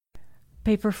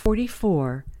Paper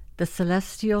 44, The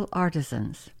Celestial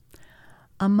Artisans.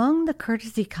 Among the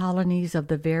courtesy colonies of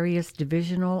the various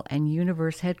divisional and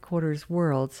universe headquarters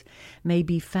worlds may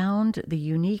be found the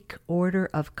unique order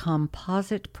of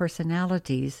composite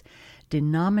personalities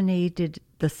denominated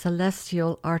the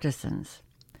Celestial Artisans.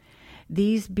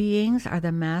 These beings are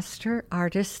the master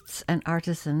artists and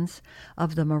artisans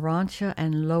of the Morontia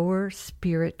and lower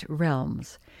spirit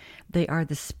realms. They are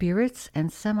the spirits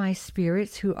and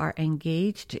semi-spirits who are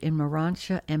engaged in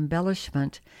Morontia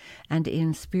embellishment and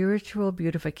in spiritual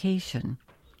beautification.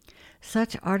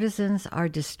 Such artisans are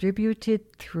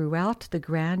distributed throughout the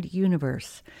grand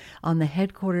universe, on the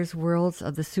headquarters worlds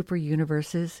of the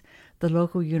super-universes, the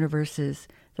local universes,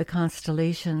 the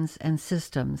constellations and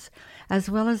systems, as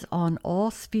well as on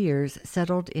all spheres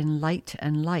settled in light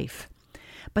and life.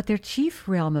 But their chief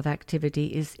realm of activity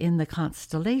is in the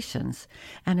constellations,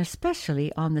 and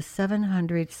especially on the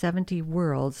 770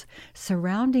 worlds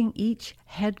surrounding each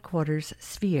headquarters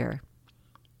sphere.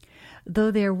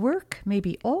 Though their work may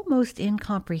be almost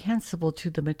incomprehensible to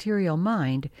the material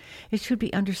mind, it should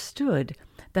be understood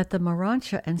that the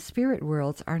Morontia and spirit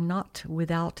worlds are not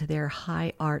without their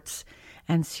high arts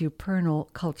and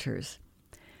supernal cultures.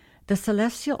 The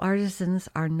celestial artisans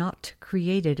are not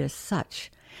created as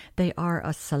such. They are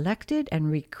a selected and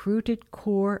recruited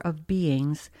core of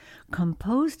beings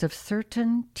composed of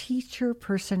certain teacher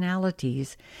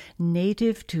personalities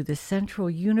native to the central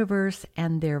universe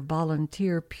and their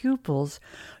volunteer pupils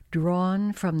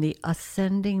drawn from the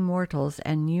ascending mortals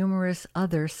and numerous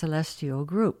other celestial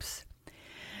groups.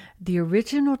 The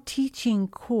original teaching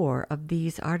core of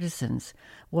these artisans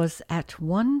was at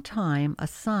one time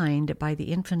assigned by the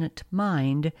Infinite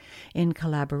Mind in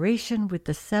collaboration with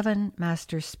the 7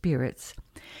 Master Spirits,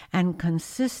 and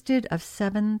consisted of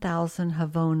 7,000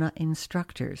 Havona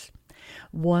instructors,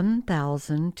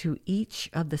 1,000 to each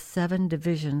of the 7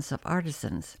 divisions of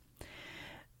artisans.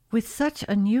 With such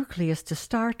a nucleus to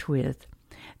start with,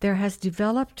 there has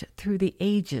developed through the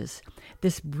ages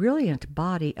this brilliant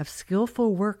body of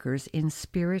skillful workers in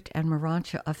spirit and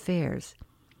Morontia affairs.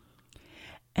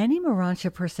 Any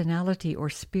Morontia personality or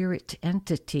spirit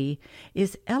entity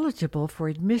is eligible for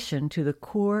admission to the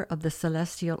core of the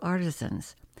celestial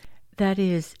artisans, that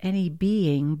is, any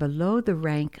being below the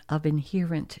rank of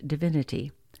inherent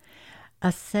divinity.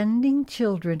 Ascending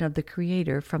children of the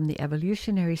Creator from the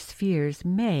evolutionary spheres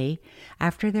may,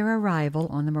 after their arrival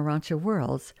on the Morontia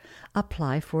worlds,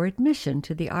 apply for admission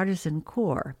to the artisan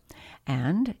corps,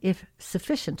 and, if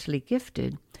sufficiently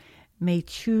gifted, may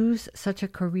choose such a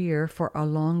career for a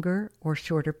longer or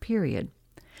shorter period.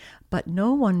 But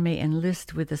no one may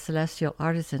enlist with the celestial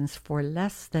artisans for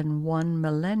less than 1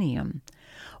 millennium,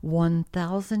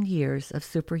 1,000 years of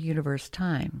super-universe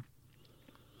time.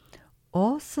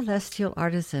 All celestial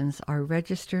artisans are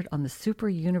registered on the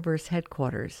super-universe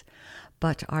headquarters,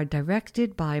 but are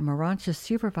directed by Morontia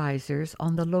supervisors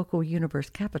on the local universe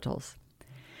capitals.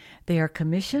 They are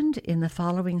commissioned in the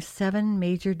following 7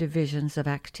 major divisions of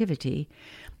activity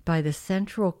by the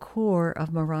central core of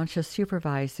Morontia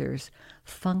supervisors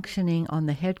functioning on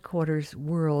the headquarters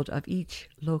world of each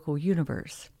local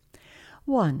universe.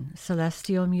 1.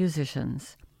 Celestial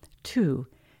musicians. 2.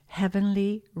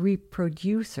 Heavenly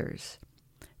reproducers.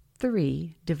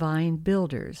 3. Divine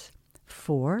builders.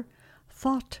 4.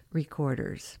 Thought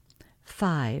recorders.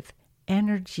 5.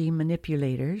 Energy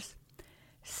manipulators.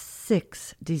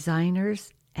 6.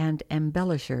 Designers and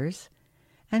embellishers.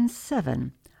 And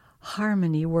 7.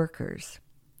 Harmony workers.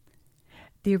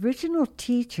 The original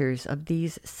teachers of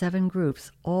these 7 groups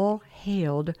all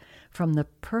hailed from the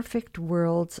perfect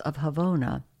worlds of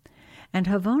Havona, and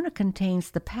Havona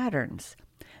contains the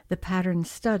pattern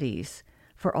studies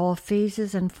for all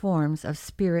phases and forms of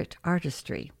spirit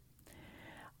artistry.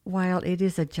 While it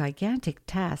is a gigantic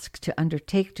task to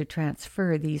undertake to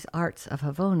transfer these arts of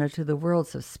Havona to the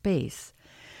worlds of space,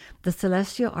 the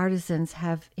celestial artisans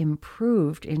have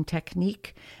improved in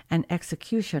technique and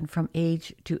execution from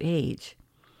age to age.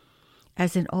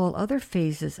 As in all other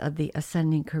phases of the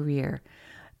ascending career,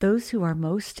 those who are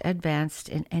most advanced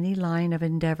in any line of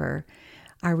endeavor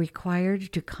are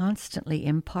required to constantly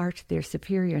impart their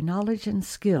superior knowledge and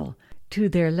skill to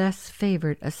their less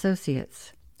favored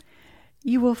associates.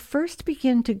 You will first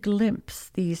begin to glimpse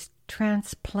these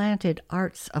transplanted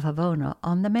arts of Havona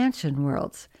on the mansion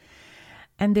worlds,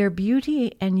 and their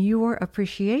beauty and your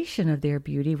appreciation of their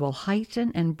beauty will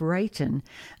heighten and brighten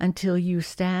until you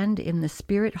stand in the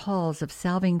spirit halls of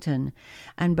Salvington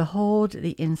and behold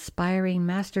the inspiring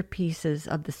masterpieces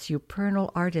of the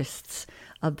supernal artists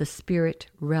of the spirit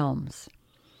realms.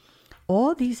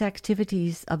 All these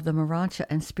activities of the Morontia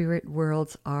and spirit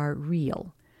worlds are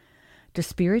real. To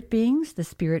spirit beings, the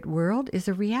spirit world is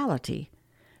a reality.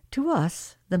 To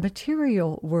us, the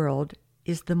material world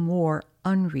is the more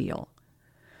unreal.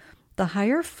 The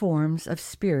higher forms of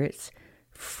spirits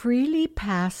freely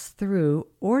pass through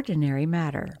ordinary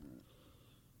matter.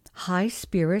 High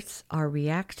spirits are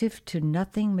reactive to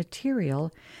nothing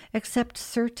material except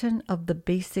certain of the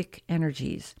basic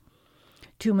energies.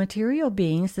 To material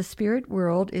beings, the spirit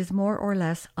world is more or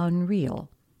less unreal.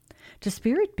 To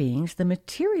spirit beings, the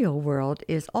material world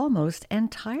is almost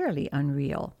entirely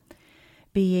unreal,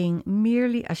 being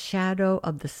merely a shadow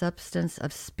of the substance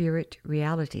of spirit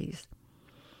realities.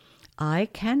 I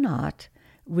cannot,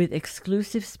 with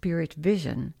exclusive spirit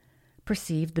vision,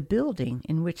 perceive the building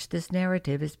in which this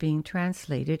narrative is being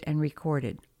translated and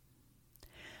recorded.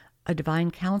 A divine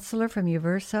counselor from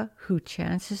Uversa who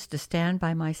chances to stand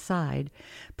by my side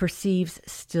perceives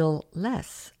still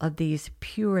less of these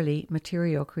purely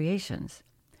material creations.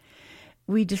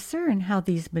 We discern how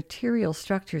these material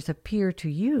structures appear to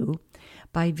you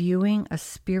by viewing a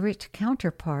spirit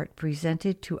counterpart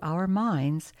presented to our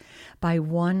minds by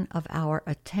one of our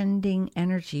attending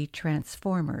energy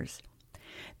transformers.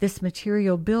 This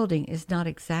material building is not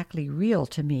exactly real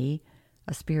to me,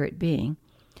 a spirit being,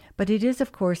 but it is,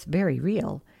 of course, very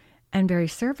real and very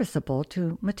serviceable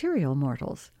to material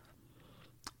mortals.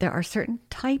 There are certain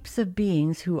types of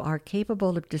beings who are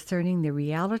capable of discerning the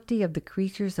reality of the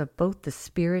creatures of both the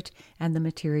spirit and the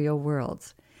material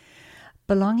worlds.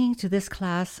 Belonging to this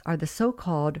class are the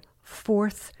so-called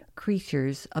fourth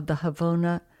creatures of the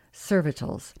Havona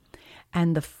servitals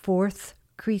and the fourth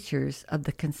creatures of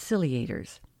the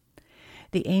conciliators.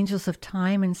 The angels of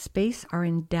time and space are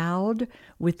endowed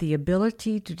with the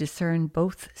ability to discern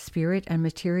both spirit and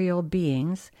material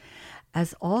beings,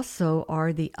 as also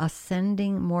are the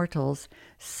ascending mortals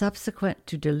subsequent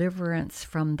to deliverance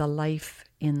from the life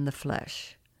in the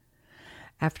flesh.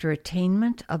 After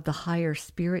attainment of the higher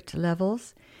spirit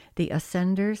levels, the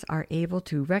ascenders are able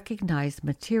to recognize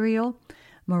material,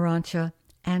 Morontia,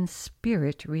 and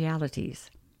spirit realities.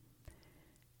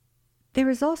 There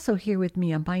is also here with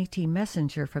me a mighty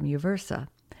messenger from Uversa,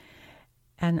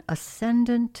 an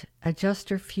ascendant,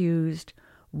 adjuster-fused,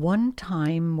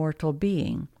 one-time mortal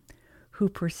being who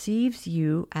perceives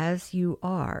you as you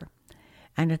are,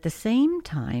 and at the same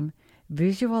time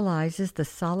visualizes the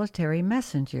solitary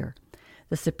messenger,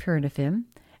 the Supernaphim,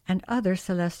 and other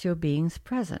celestial beings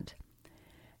present.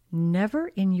 Never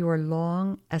in your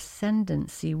long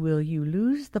ascendancy will you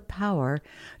lose the power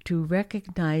to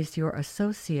recognize your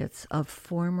associates of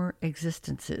former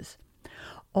existences.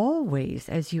 Always,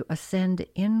 as you ascend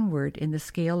inward in the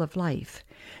scale of life,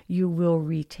 you will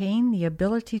retain the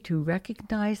ability to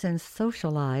recognize and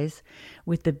socialize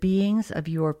with the beings of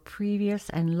your previous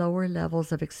and lower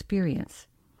levels of experience.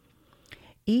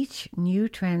 Each new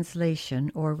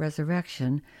translation or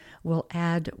resurrection will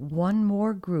add one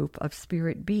more group of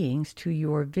spirit beings to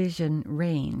your vision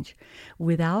range,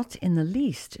 without in the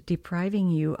least depriving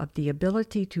you of the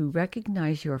ability to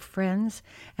recognize your friends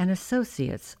and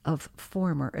associates of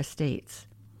former estates.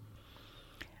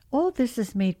 All this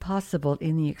is made possible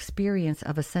in the experience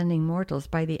of ascending mortals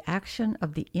by the action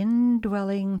of the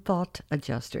indwelling thought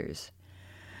adjusters.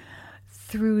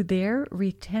 Through their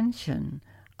retention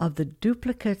of the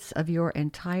duplicates of your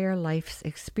entire life's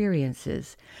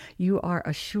experiences, you are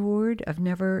assured of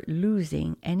never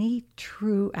losing any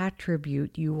true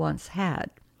attribute you once had.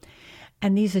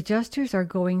 And these adjusters are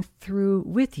going through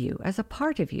with you, as a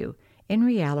part of you, in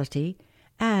reality,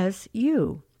 as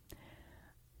you.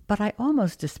 But I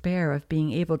almost despair of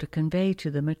being able to convey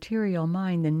to the material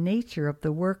mind the nature of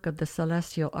the work of the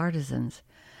celestial artisans.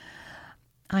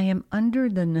 I am under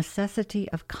the necessity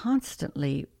of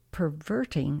constantly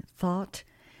perverting thought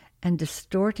and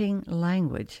distorting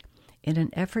language in an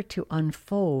effort to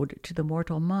unfold to the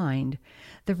mortal mind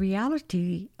the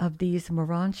reality of these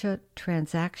Morontia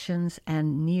transactions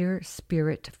and near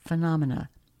spirit phenomena.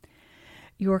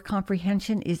 Your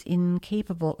comprehension is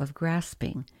incapable of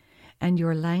grasping, and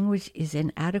your language is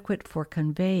inadequate for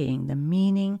conveying the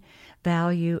meaning,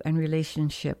 value, and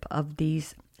relationship of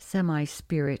these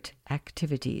semi-spirit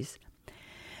activities.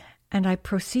 And I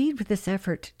proceed with this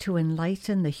effort to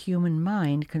enlighten the human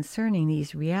mind concerning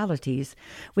these realities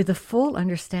with a full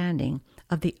understanding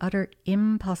of the utter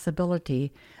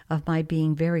impossibility of my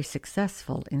being very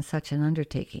successful in such an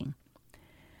undertaking.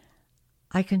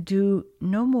 I can do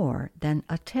no more than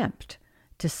attempt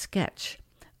to sketch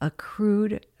a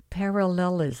crude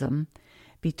parallelism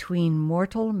between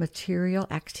mortal material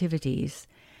activities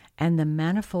and the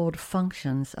manifold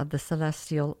functions of the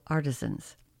celestial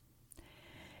artisans.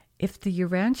 If the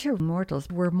Urantia mortals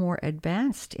were more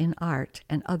advanced in art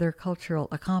and other cultural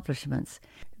accomplishments,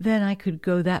 then I could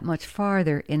go that much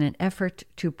farther in an effort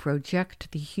to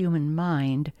project the human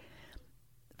mind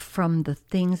from the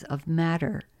things of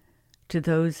matter to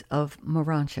those of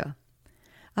Morantia.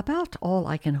 About all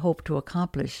I can hope to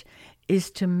accomplish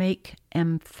is to make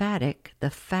emphatic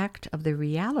the fact of the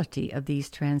reality of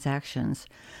these transactions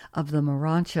of the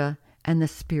Morantia and the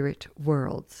spirit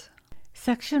worlds.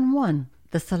 Section 1.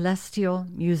 The Celestial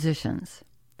Musicians.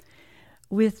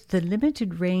 With the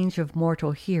limited range of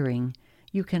mortal hearing,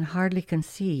 you can hardly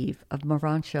conceive of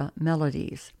Morantia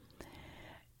melodies.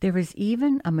 There is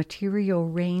even a material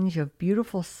range of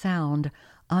beautiful sound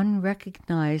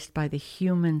unrecognized by the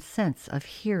human sense of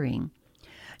hearing,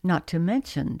 not to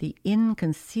mention the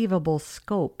inconceivable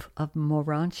scope of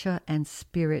Morantia and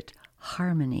spirit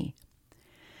harmony.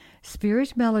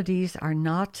 Spirit melodies are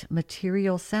not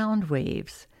material sound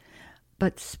waves,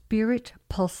 but spirit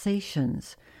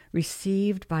pulsations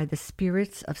received by the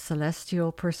spirits of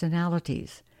celestial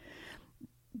personalities.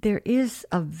 There is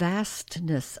a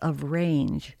vastness of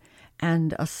range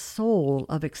and a soul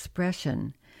of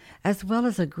expression, as well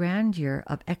as a grandeur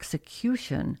of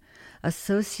execution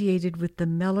associated with the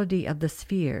melody of the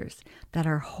spheres that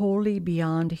are wholly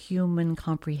beyond human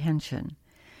comprehension.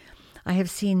 I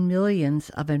have seen millions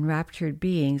of enraptured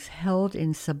beings held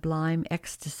in sublime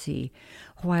ecstasy,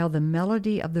 while the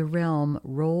melody of the realm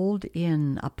rolled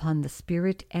in upon the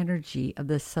spirit energy of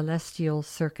the celestial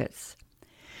circuits.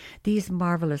 These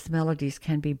marvelous melodies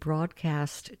can be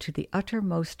broadcast to the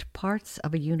uttermost parts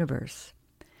of a universe.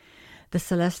 The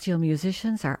celestial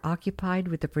musicians are occupied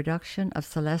with the production of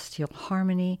celestial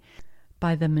harmony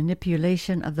by the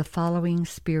manipulation of the following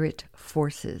spirit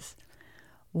forces.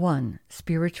 1.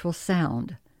 Spiritual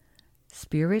sound,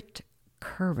 spirit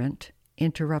current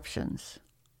interruptions.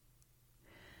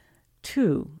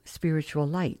 2. Spiritual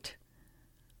light,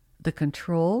 the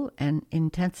control and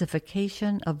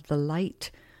intensification of the light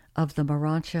of the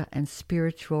Morantia and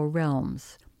spiritual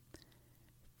realms.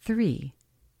 3.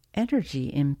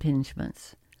 Energy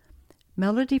impingements,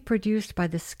 melody produced by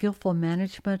the skillful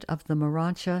management of the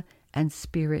Morantia and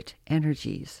spirit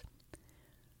energies.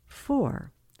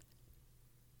 4.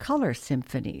 Color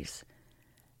symphonies,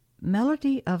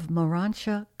 melody of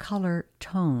Morantia color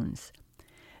tones.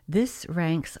 This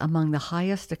ranks among the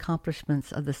highest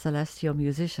accomplishments of the celestial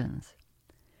musicians.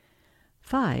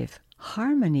 5.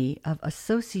 Harmony of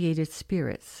associated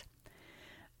spirits,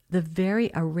 the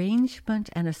very arrangement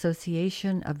and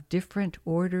association of different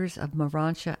orders of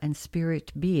Morantia and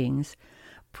spirit beings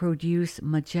produce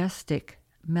majestic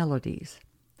melodies.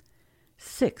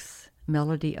 6.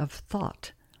 Melody of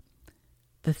thought,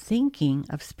 the thinking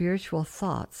of spiritual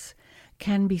thoughts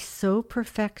can be so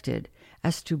perfected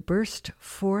as to burst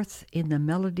forth in the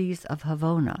melodies of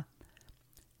Havona.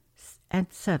 And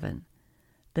 7.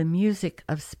 The music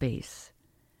of space.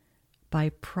 By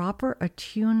proper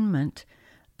attunement,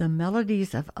 the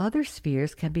melodies of other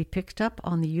spheres can be picked up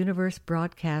on the universe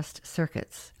broadcast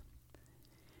circuits.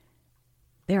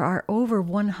 There are over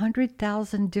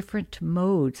 100,000 different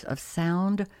modes of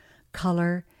sound,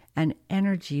 color, and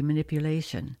energy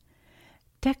manipulation,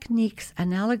 techniques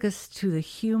analogous to the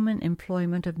human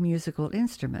employment of musical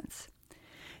instruments.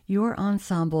 Your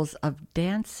ensembles of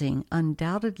dancing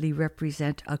undoubtedly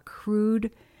represent a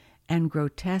crude and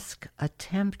grotesque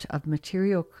attempt of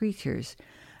material creatures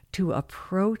to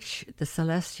approach the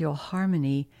celestial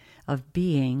harmony of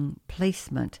being,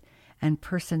 placement, and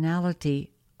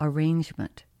personality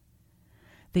arrangement.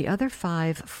 The other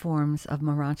 5 forms of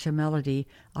Morantia melody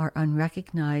are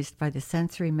unrecognized by the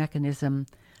sensory mechanism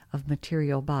of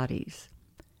material bodies.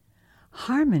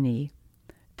 Harmony,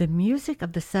 the music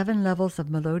of the 7 levels of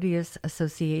melodious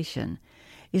association,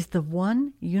 is the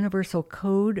one universal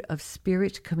code of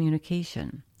spirit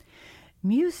communication.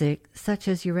 Music, such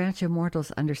as Urantia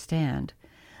mortals understand,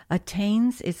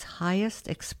 attains its highest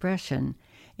expression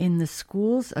in the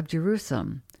schools of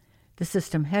Jerusalem, the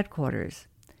system headquarters,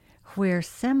 where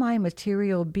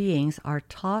semi-material beings are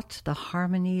taught the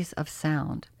harmonies of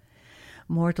sound.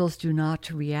 Mortals do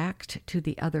not react to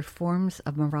the other forms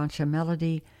of Morantia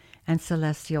melody and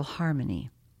celestial harmony.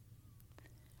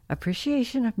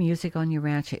 Appreciation of music on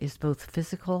Urantia is both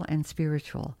physical and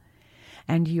spiritual,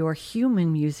 and your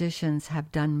human musicians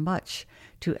have done much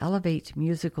to elevate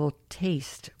musical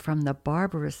taste from the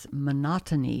barbarous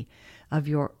monotony of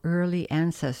your early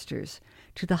ancestors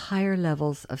to the higher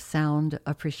levels of sound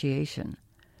appreciation.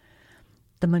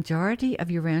 The majority of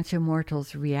Urantia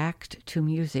mortals react to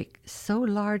music so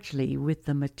largely with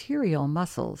the material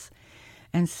muscles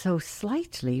and so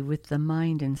slightly with the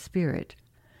mind and spirit.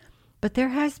 But there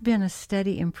has been a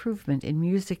steady improvement in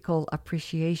musical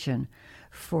appreciation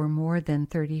for more than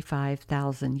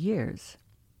 35,000 years.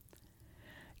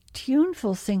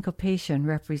 Tuneful syncopation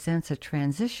represents a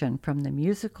transition from the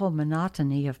musical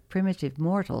monotony of primitive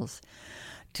mortals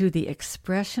to the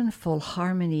expressionful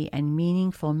harmony and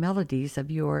meaningful melodies of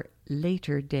your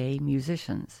later-day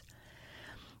musicians.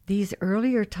 These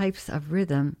earlier types of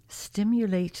rhythm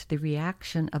stimulate the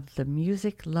reaction of the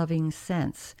music-loving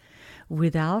sense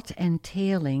without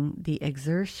entailing the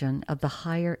exertion of the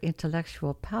higher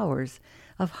intellectual powers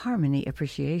of harmony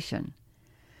appreciation.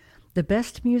 The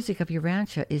best music of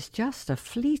Urantia is just a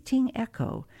fleeting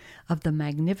echo of the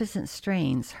magnificent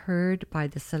strains heard by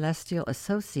the celestial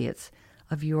associates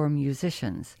of your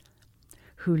musicians,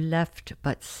 who left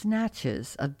but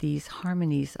snatches of these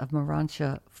harmonies of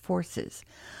Morantia forces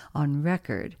on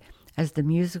record as the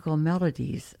musical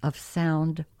melodies of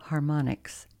sound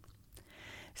harmonics.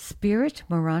 Spirit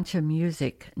Morantia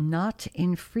music not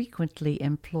infrequently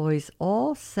employs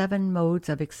all 7 modes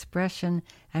of expression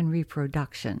and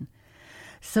reproduction,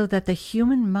 so that the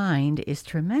human mind is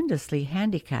tremendously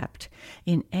handicapped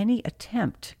in any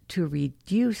attempt to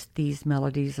reduce these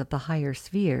melodies of the higher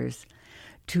spheres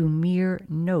to mere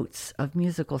notes of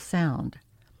musical sound.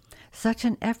 Such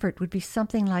an effort would be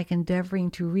something like endeavoring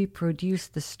to reproduce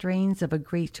the strains of a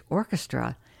great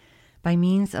orchestra by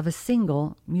means of a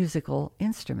single musical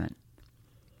instrument.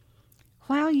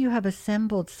 While you have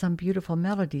assembled some beautiful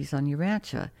melodies on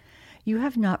Urantia, you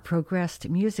have not progressed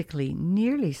musically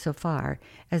nearly so far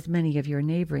as many of your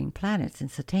neighboring planets in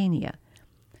Satania.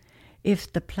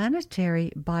 If the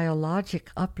planetary biologic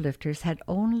uplifters had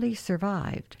only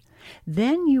survived,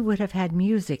 then you would have had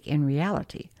music in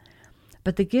reality.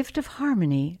 But the gift of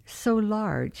harmony, so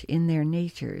large in their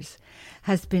natures,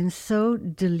 has been so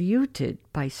diluted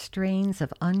by strains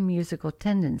of unmusical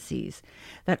tendencies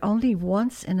that only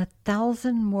once in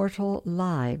 1,000 mortal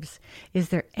lives is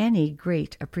there any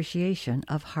great appreciation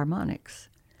of harmonics.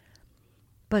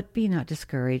 But be not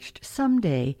discouraged. Some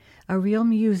day a real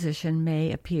musician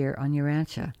may appear on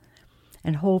Urantia,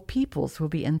 and whole peoples will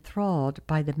be enthralled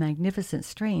by the magnificent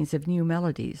strains of new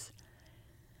melodies.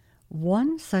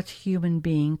 One such human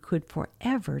being could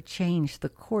forever change the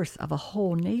course of a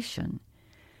whole nation,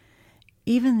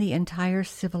 even the entire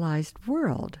civilized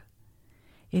world.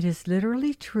 It is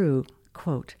literally true,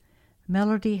 quote,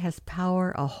 "Melody has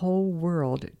power a whole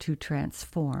world to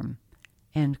transform,"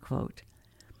 end quote.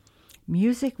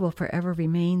 Music will forever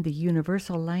remain the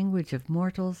universal language of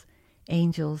mortals,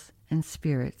 angels, and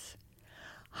spirits.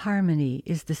 Harmony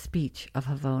is the speech of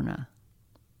Havona.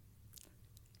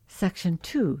 Section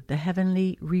 2, the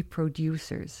Heavenly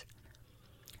Reproducers.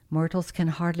 Mortals can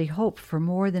hardly hope for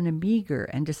more than a meager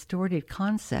and distorted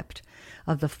concept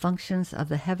of the functions of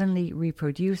the heavenly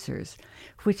reproducers,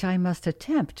 which I must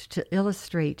attempt to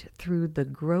illustrate through the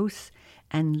gross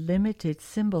and limited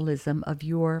symbolism of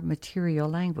your material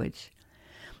language.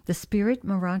 The spirit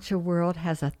Morantia world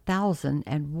has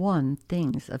 1,001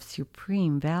 things of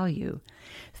supreme value,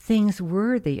 things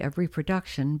worthy of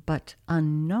reproduction but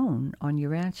unknown on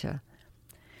Urantia.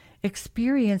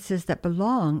 Experiences that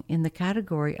belong in the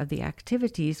category of the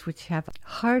activities which have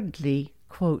hardly,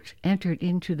 quote, entered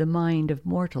into the mind of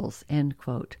mortals, end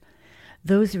quote.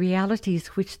 Those realities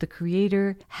which the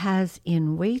Creator has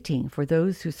in waiting for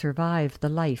those who survive the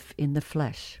life in the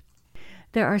flesh.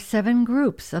 There are 7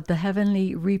 groups of the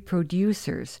heavenly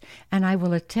reproducers, and I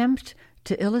will attempt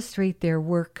to illustrate their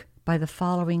work by the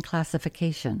following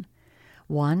classification.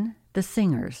 1. The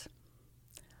singers.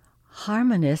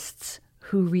 Harmonists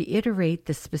who reiterate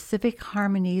the specific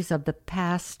harmonies of the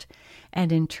past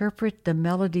and interpret the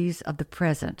melodies of the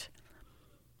present.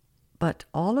 But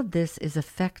all of this is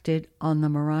affected on the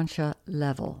Morantia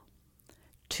level.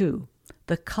 2.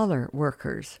 The color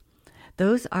workers.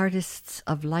 Those artists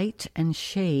of light and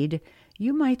shade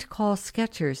you might call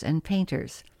sketchers and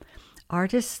painters,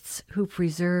 artists who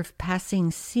preserve passing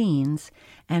scenes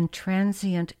and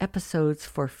transient episodes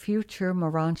for future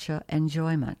Morantia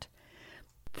enjoyment.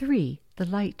 3. The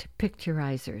light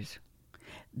picturizers.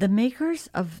 The makers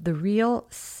of the real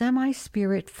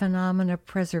semi-spirit phenomena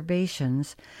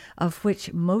preservations, of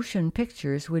which motion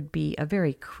pictures would be a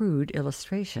very crude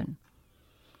illustration.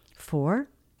 4.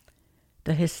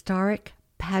 The historic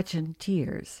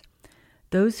pageanteers,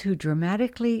 those who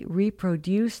dramatically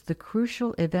reproduce the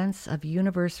crucial events of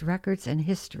universe records and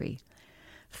history.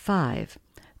 5.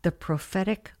 The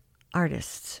prophetic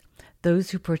artists,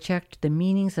 those who project the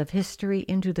meanings of history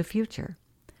into the future.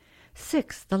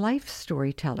 6. The life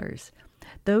storytellers,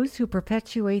 those who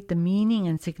perpetuate the meaning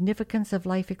and significance of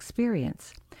life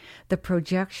experience, the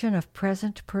projection of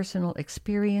present personal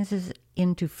experiences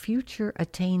into future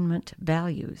attainment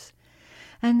values.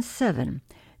 And 7,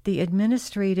 the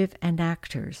administrative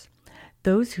enactors,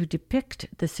 those who depict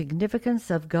the significance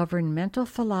of governmental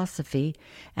philosophy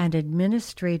and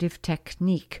administrative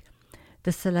technique,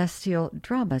 the celestial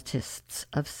dramatists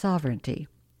of sovereignty.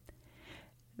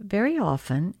 Very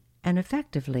often and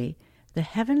effectively, the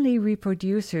heavenly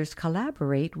reproducers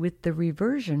collaborate with the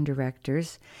reversion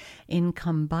directors in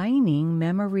combining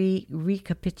memory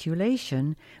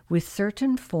recapitulation with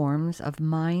certain forms of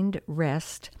mind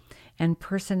rest and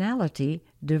personality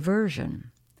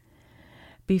diversion.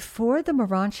 Before the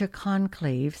Morontia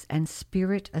conclaves and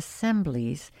spirit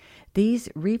assemblies, these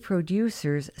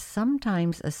reproducers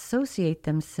sometimes associate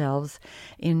themselves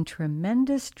in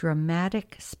tremendous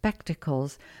dramatic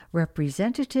spectacles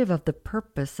representative of the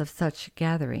purpose of such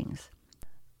gatherings.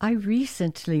 I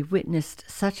recently witnessed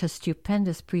such a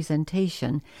stupendous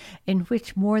presentation in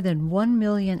which more than 1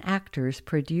 million actors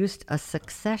produced a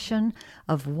succession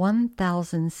of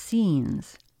 1,000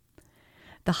 scenes.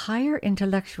 The higher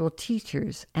intellectual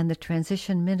teachers and the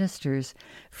transition ministers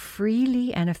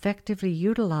freely and effectively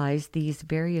utilize these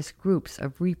various groups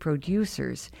of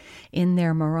reproducers in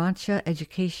their Morontia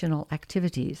educational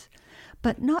activities,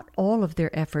 but not all of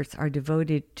their efforts are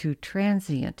devoted to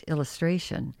transient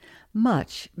illustration.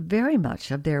 Much, very much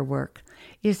of their work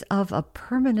is of a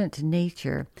permanent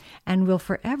nature and will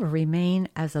forever remain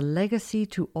as a legacy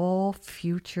to all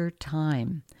future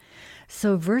time.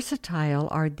 So versatile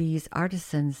are these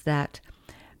artisans that,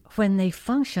 when they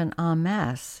function en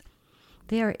masse,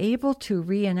 they are able to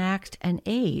reenact an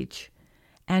age,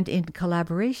 and in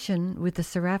collaboration with the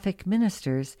seraphic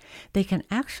ministers, they can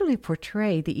actually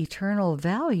portray the eternal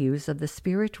values of the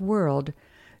spirit world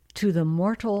to the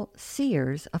mortal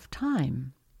seers of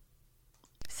time.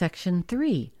 Section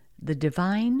 3. The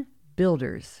Divine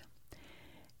Builders.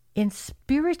 In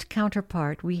spirit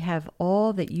counterpart, we have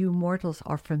all that you mortals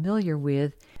are familiar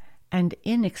with, and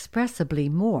inexpressibly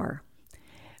more.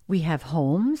 We have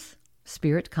homes,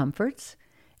 spirit comforts,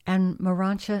 and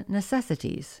Morontia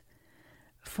necessities.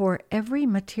 For every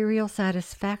material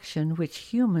satisfaction which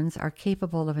humans are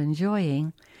capable of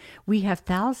enjoying, we have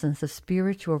thousands of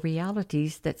spiritual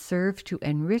realities that serve to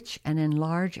enrich and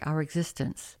enlarge our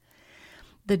existence.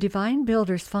 The divine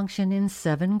builders function in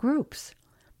 7 groups.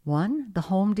 1. The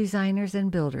home designers and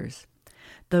builders,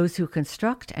 those who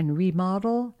construct and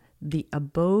remodel the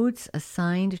abodes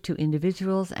assigned to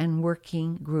individuals and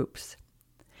working groups.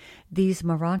 These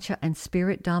Morontia and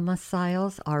spirit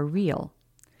domiciles are real.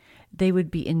 They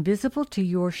would be invisible to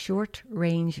your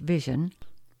short-range vision,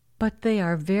 but they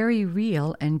are very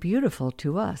real and beautiful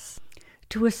to us.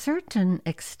 To a certain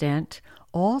extent,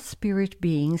 all spirit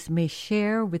beings may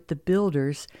share with the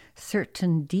builders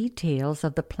certain details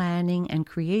of the planning and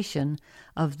creation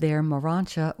of their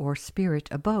Morontia or spirit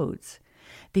abodes.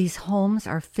 These homes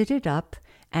are fitted up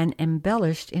and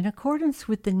embellished in accordance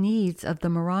with the needs of the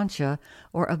Morontia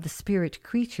or of the spirit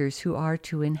creatures who are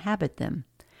to inhabit them.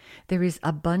 There is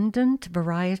abundant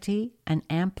variety and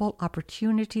ample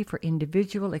opportunity for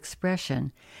individual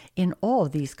expression in all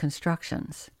these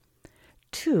constructions.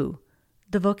 2.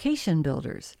 The vocation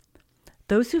builders,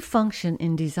 those who function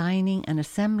in designing and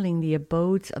assembling the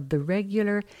abodes of the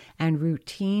regular and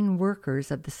routine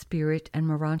workers of the spirit and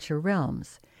Morontia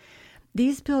realms.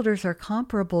 These builders are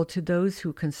comparable to those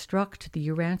who construct the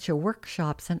Urantia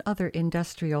workshops and other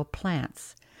industrial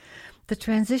plants. The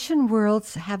transition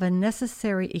worlds have a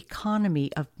necessary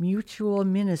economy of mutual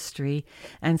ministry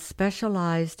and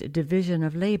specialized division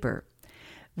of labor.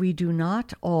 We do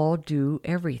not all do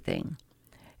everything.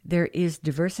 There is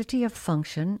diversity of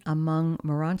function among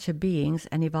Morontia beings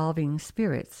and evolving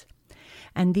spirits.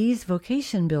 And these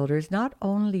vocation builders not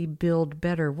only build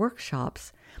better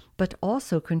workshops, but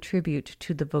also contribute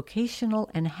to the vocational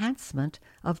enhancement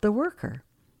of the worker.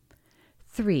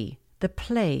 3. The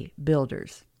play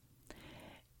builders.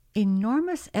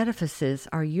 Enormous edifices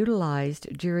are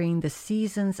utilized during the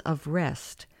seasons of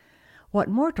rest, what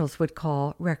mortals would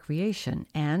call recreation,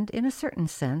 and, in a certain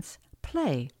sense,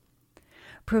 play.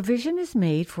 Provision is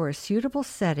made for a suitable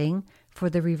setting for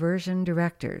the reversion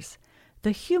directors,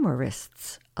 the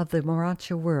humorists of the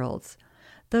Morontia worlds,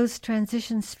 those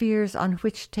transition spheres on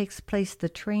which takes place the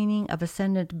training of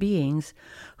ascendant beings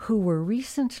who were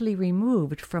recently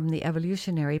removed from the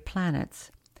evolutionary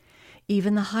planets.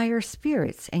 Even the higher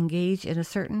spirits engage in a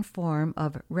certain form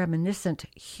of reminiscent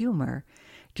humor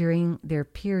during their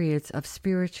periods of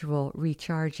spiritual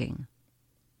recharging.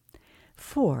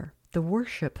 4. The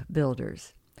worship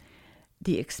builders,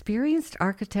 the experienced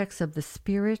architects of the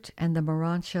spirit and the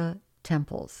Morontia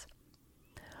temples.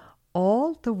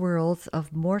 All the worlds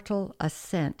of mortal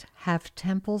ascent have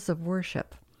temples of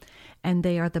worship, and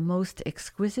they are the most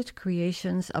exquisite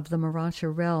creations of the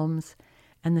Morantia realms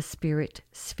and the spirit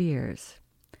spheres.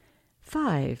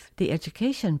 5. The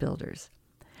education builders,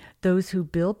 those who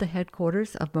build the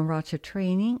headquarters of Morantia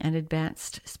training and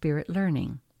advanced spirit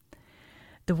learning.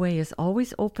 The way is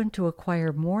always open to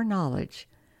acquire more knowledge,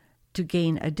 to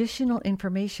gain additional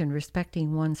information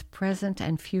respecting one's present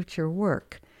and future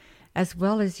work, as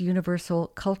well as universal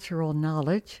cultural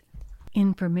knowledge,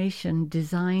 information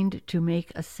designed to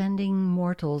make ascending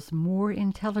mortals more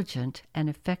intelligent and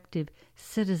effective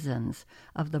citizens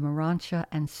of the Morantia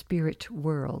and spirit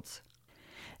worlds.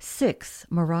 6.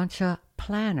 Morantia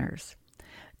planners,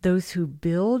 those who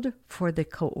build for the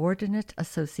coordinate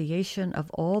association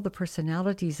of all the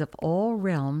personalities of all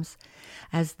realms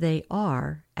as they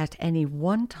are at any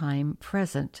one time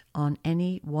present on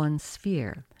any one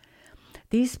sphere.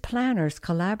 These planners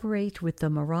collaborate with the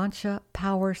Morantia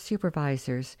power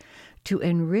supervisors to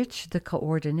enrich the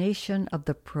coordination of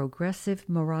the progressive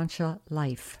Morantia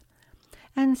life.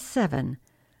 And 7.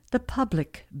 The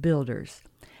public builders,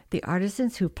 the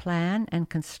artisans who plan and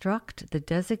construct the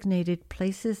designated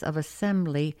places of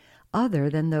assembly other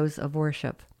than those of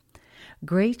worship.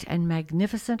 Great and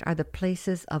magnificent are the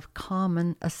places of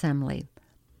common assembly.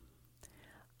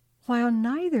 While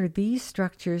neither these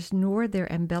structures nor their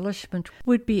embellishment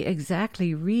would be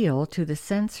exactly real to the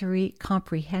sensory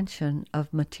comprehension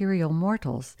of material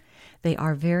mortals, they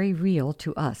are very real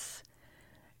to us.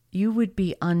 You would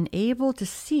be unable to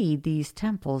see these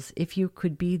temples if you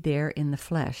could be there in the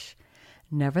flesh.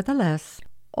 Nevertheless,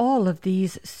 all of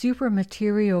these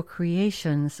supermaterial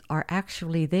creations are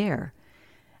actually there,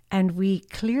 and we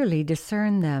clearly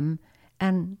discern them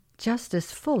and just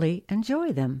as fully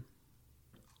enjoy them.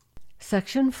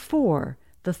 Section 4.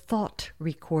 The Thought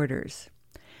Recorders.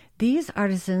 These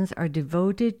artisans are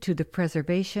devoted to the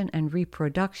preservation and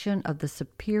reproduction of the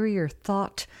superior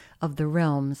thought of the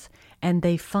realms, and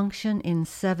they function in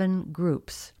 7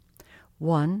 groups.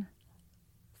 1.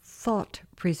 Thought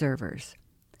preservers.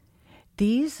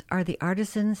 These are the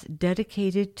artisans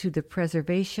dedicated to the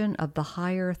preservation of the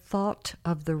higher thought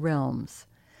of the realms.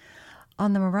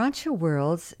 On the Morantia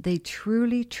worlds, they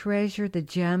truly treasure the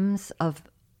gems of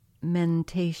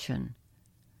mentation.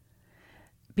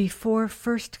 Before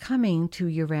first coming to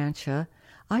Urantia,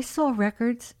 I saw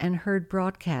records and heard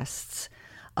broadcasts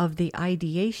of the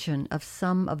ideation of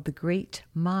some of the great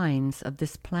minds of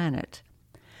this planet.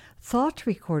 Thought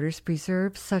recorders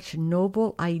preserve such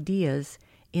noble ideas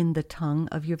in the tongue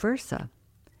of Uversa.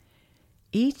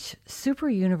 Each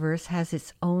super-universe has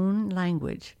its own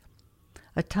language,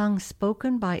 a tongue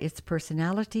spoken by its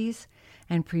personalities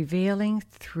and prevailing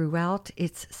throughout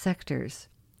its sectors.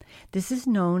 This is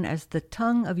known as the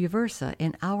tongue of Uversa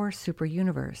in our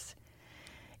super-universe.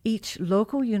 Each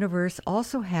local universe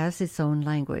also has its own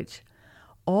language.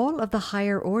 All of the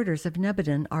higher orders of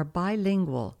Nebadon are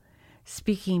bilingual,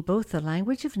 speaking both the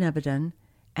language of Nebadon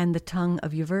and the tongue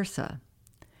of Uversa.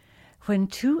 When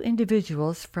 2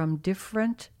 individuals from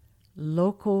different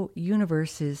local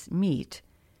universes meet,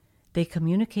 they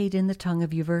communicate in the tongue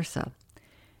of Uversa.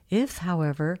 If,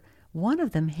 however, one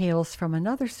of them hails from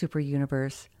another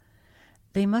super-universe,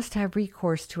 they must have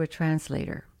recourse to a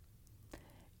translator.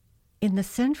 In the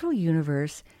central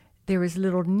universe, there is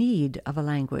little need of a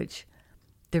language.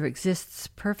 There exists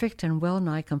perfect and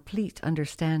well-nigh complete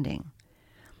understanding.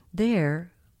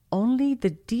 There, only the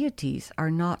deities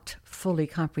are not fully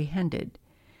comprehended.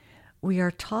 We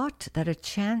are taught that a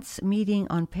chance meeting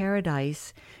on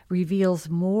Paradise reveals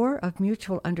more of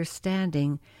mutual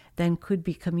understanding than could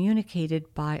be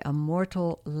communicated by a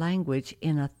mortal language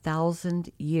in 1,000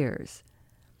 years.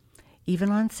 Even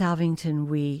on Salvington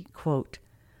we, quote,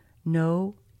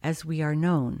 know as we are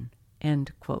known,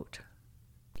 end quote.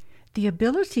 The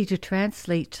ability to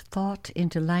translate thought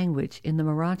into language in the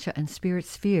Morantia and spirit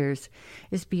spheres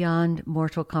is beyond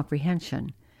mortal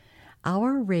comprehension.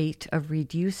 Our rate of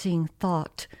reducing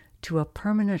thought to a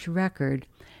permanent record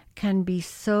can be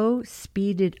so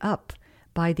speeded up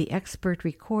by the expert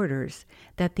recorders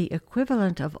that the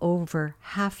equivalent of over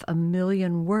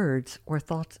 500,000 words or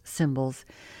thought symbols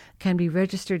can be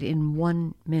registered in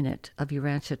 1 minute of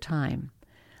Urantia time.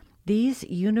 These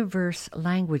universe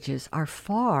languages are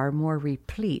far more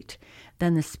replete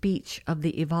than the speech of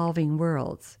the evolving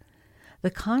worlds.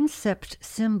 The concept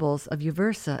symbols of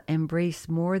Uversa embrace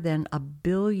more than 1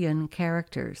 billion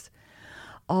characters,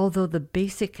 although the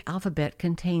basic alphabet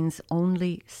contains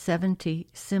only 70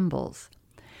 symbols.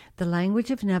 The language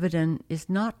of Nebadon is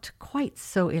not quite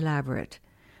so elaborate,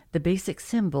 the basic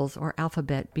symbols or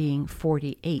alphabet being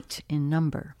 48 in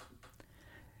number.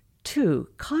 2.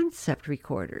 Concept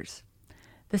recorders.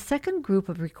 The second group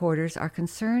of recorders are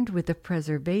concerned with the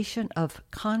preservation of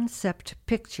concept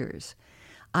pictures,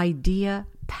 idea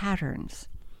patterns.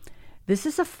 This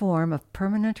is a form of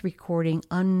permanent recording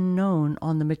unknown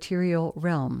on the material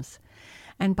realms.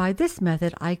 And by this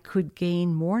method, I could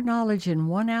gain more knowledge in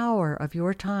 1 hour of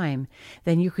your time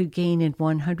than you could gain in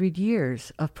 100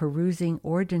 years of perusing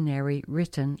ordinary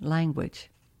written language.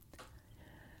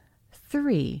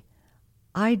 3.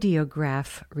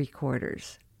 Ideograph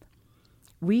recorders.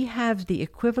 We have the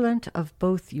equivalent of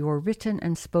both your written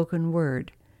and spoken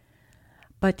word,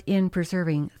 but in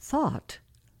preserving thought,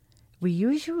 we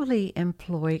usually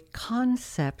employ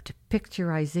concept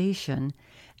picturization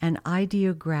and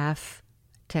ideograph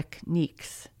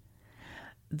techniques.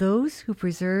 Those who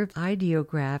preserve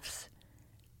ideographs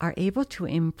are able to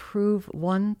improve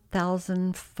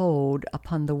 1,000-fold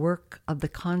upon the work of the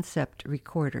concept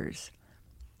recorders.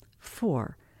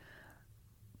 4.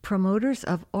 Promoters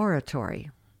of oratory.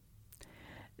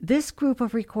 This group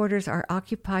of recorders are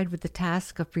occupied with the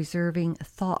task of preserving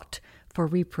thought for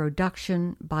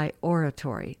reproduction by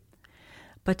oratory.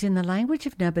 But in the language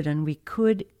of Nebadon, we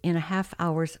could, in a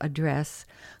half-hour's address,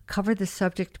 cover the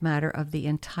subject matter of the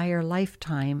entire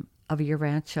lifetime of a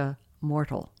Urantia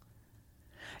mortal.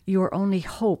 Your only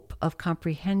hope of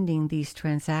comprehending these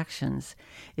transactions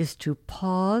is to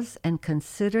pause and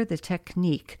consider the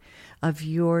technique of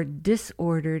your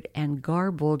disordered and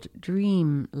garbled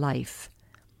dream life.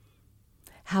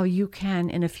 How you can,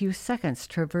 in a few seconds,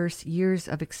 traverse years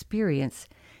of experience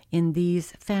in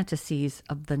these fantasies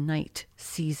of the night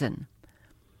season.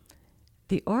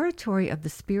 The oratory of the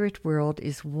spirit world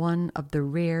is one of the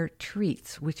rare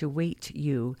treats which await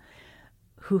you,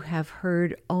 who have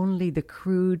heard only the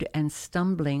crude and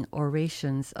stumbling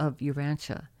orations of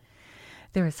Urantia.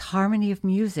 There is harmony of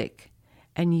music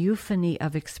and euphony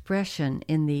of expression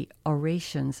in the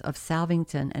orations of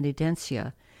Salvington and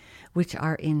Edencia, which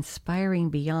are inspiring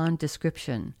beyond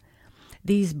description.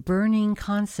 These burning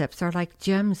concepts are like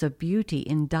gems of beauty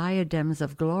in diadems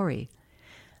of glory.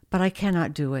 But I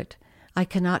cannot do it. I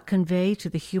cannot convey to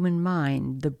the human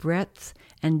mind the breadth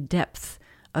and depth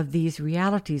of these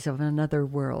realities of another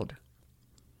world.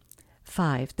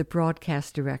 5. The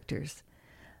broadcast directors.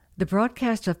 The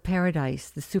broadcast of paradise,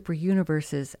 the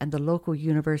super-universes, and the local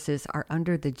universes are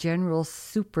under the general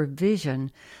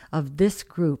supervision of this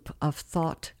group of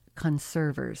thought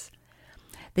conservers.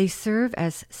 They serve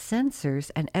as censors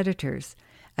and editors,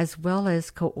 as well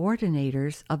as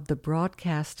coordinators of the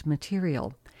broadcast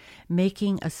material,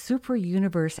 making a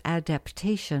super-universe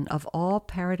adaptation of all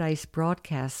paradise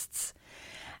broadcasts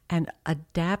and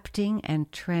adapting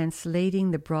and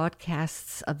translating the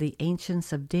broadcasts of the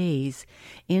Ancients of Days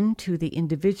into the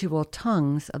individual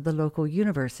tongues of the local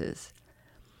universes.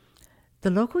 The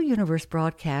local universe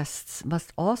broadcasts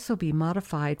must also be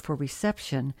modified for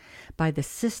reception by the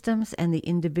systems and the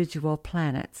individual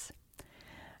planets.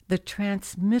 The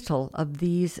transmittal of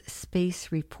these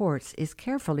space reports is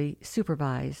carefully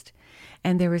supervised,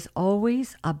 and there is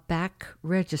always a back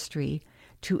registry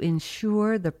to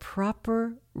ensure the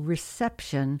proper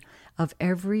reception of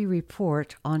every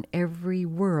report on every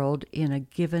world in a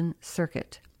given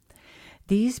circuit.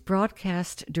 These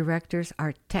broadcast directors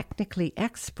are technically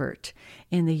expert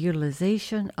in the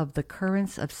utilization of the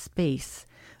currents of space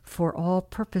for all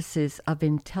purposes of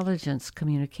intelligence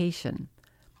communication.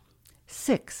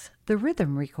 6. The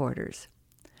rhythm recorders.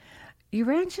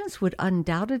 Urantians would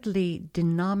undoubtedly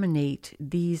denominate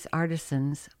these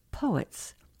artisans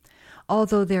poets,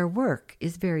 although their work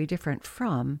is very different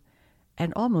from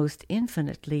and almost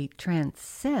infinitely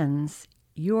transcends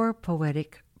your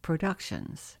poetic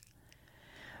productions.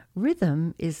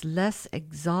 Rhythm is less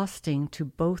exhausting to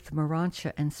both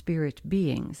Morontia and spirit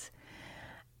beings,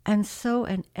 and so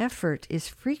an effort is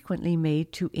frequently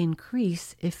made to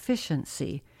increase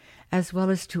efficiency as well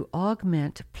as to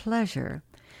augment pleasure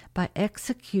by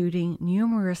executing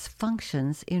numerous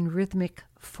functions in rhythmic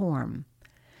form.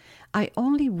 I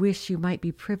only wish you might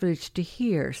be privileged to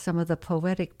hear some of the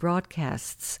poetic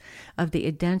broadcasts of the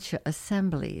Edentia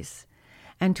assemblies,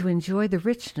 and to enjoy the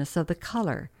richness of the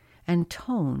color and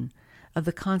tone of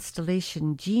the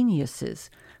constellation geniuses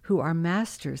who are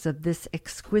masters of this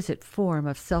exquisite form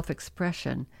of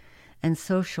self-expression and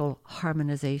social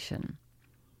harmonization.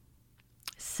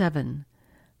 7.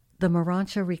 The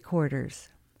Morontia recorders.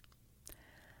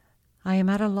 I am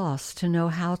at a loss to know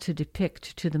how to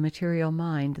depict to the material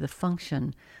mind the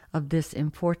function of this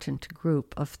important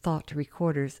group of thought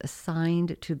recorders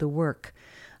assigned to the work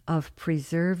of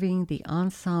preserving the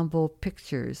ensemble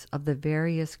pictures of the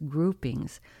various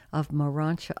groupings of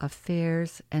Morontia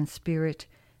affairs and spirit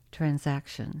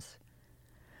transactions.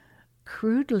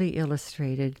 Crudely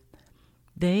illustrated,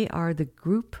 They are the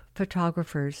group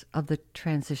photographers of the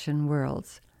transition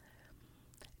worlds.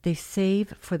 They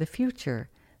save for the future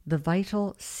the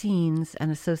vital scenes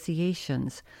and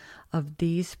associations of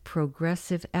these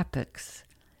progressive epochs,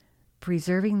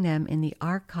 preserving them in the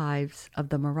archives of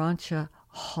the Morancha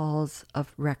Halls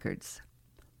of Records.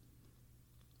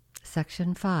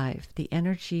 Section 5. The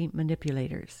Energy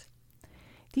Manipulators.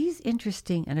 These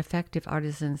interesting and effective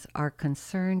artisans are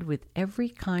concerned with every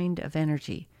kind of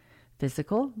energy,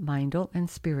 physical, mindal, and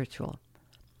spiritual.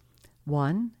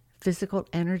 1. Physical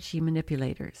energy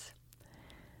manipulators.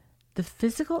 The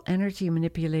physical energy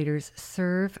manipulators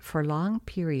serve for long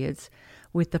periods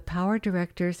with the power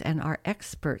directors and are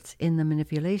experts in the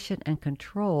manipulation and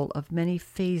control of many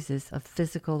phases of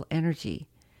physical energy.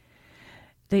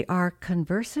 They are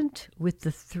conversant with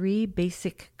the 3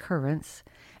 basic currents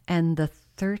and the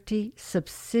 30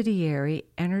 subsidiary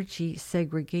energy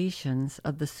segregations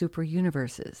of the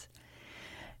superuniverses.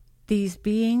 These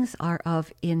beings are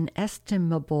of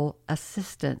inestimable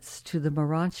assistance to the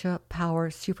Morancha power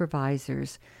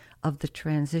supervisors of the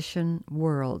transition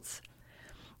worlds.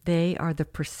 They are the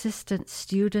persistent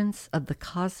students of the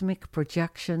cosmic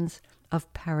projections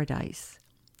of paradise.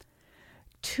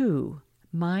 2.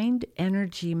 Mind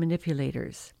energy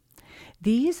manipulators.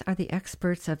 These are the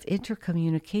experts of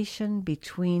intercommunication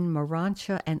between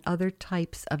Morancha and other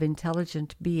types of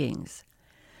intelligent beings.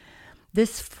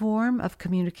 This form of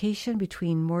communication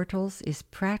between mortals is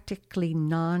practically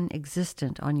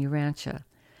non-existent on Urantia.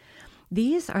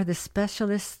 These are the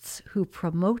specialists who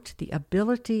promote the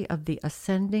ability of the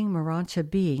ascending Morancha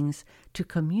beings to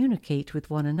communicate with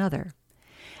one another,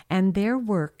 and their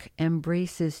work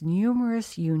embraces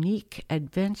numerous unique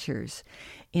adventures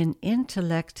in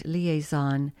intellect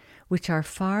liaison which are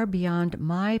far beyond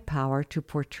my power to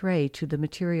portray to the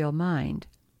material mind.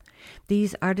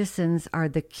 These artisans are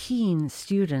the keen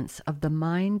students of the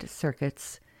mind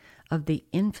circuits of the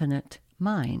infinite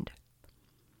mind.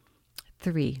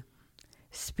 3.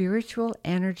 Spiritual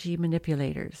energy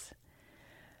manipulators.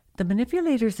 The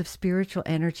manipulators of spiritual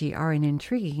energy are an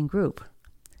intriguing group.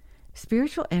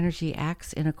 Spiritual energy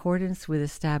acts in accordance with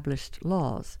established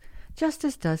laws, just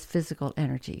as does physical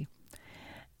energy.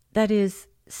 That is,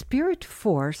 spirit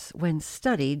force, when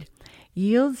studied,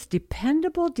 yields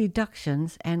dependable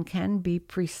deductions and can be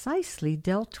precisely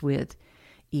dealt with,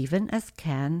 even as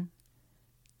can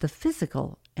the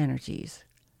physical energies.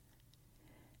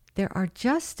 There are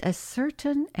just as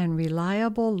certain and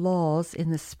reliable laws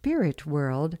in the spirit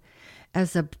world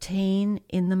as obtain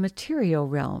in the material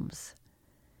realms.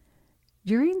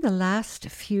 During the last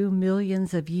few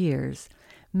millions of years,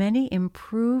 many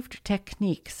improved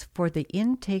techniques for the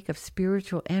intake of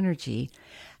spiritual energy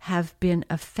have been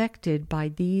affected by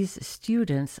these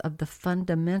students of the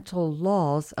fundamental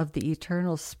laws of the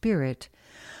eternal spirit,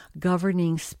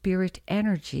 governing spirit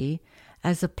energy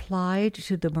as applied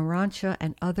to the Morancha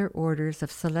and other orders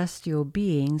of celestial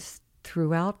beings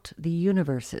throughout the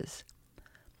universes.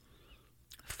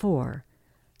 4.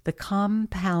 The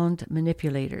compound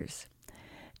manipulators.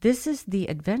 This is the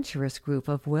adventurous group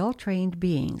of well-trained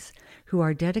beings who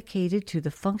are dedicated to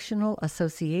the functional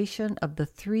association of the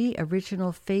 3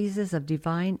 original phases of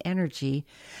divine energy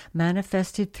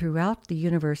manifested throughout the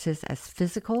universes as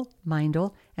physical,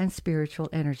 mindal, and spiritual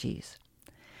energies.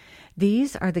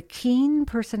 These are the keen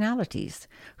personalities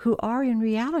who are in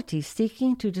reality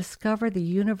seeking to discover the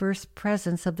universe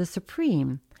presence of the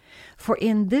Supreme, for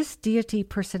in this deity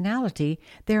personality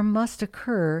there must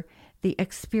occur the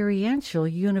experiential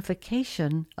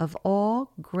unification of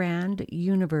all grand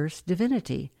universe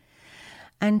divinity.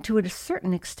 And to a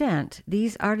certain extent,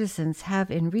 these artisans have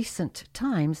in recent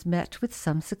times met with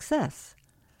some success.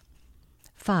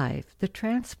 5. The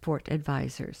transport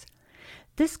advisors.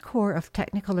 This corps of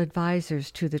technical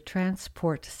advisors to the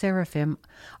transport seraphim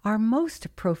are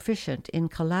most proficient in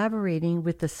collaborating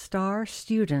with the star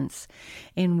students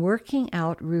in working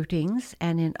out routings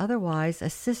and in otherwise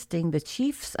assisting the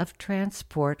chiefs of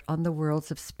transport on the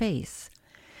worlds of space.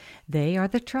 They are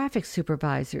the traffic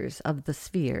supervisors of the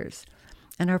spheres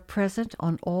and are present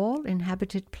on all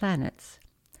inhabited planets.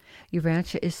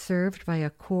 Urantia is served by a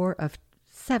corps of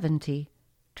 70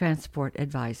 transport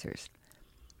advisors.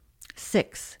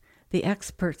 6. The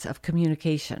experts of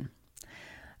communication.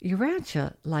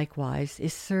 Urantia, likewise,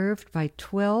 is served by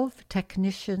 12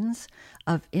 technicians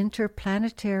of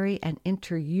interplanetary and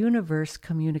inter-universe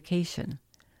communication.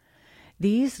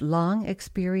 These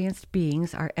long-experienced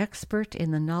beings are expert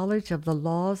in the knowledge of the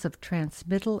laws of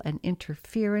transmittal and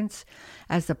interference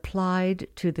as applied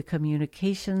to the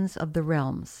communications of the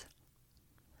realms.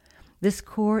 This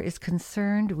core is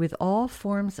concerned with all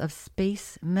forms of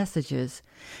space messages,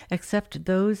 except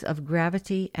those of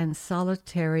gravity and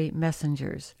solitary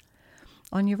messengers.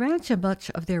 On Urantia, much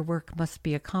of their work must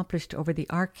be accomplished over the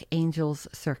Archangel's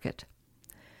circuit.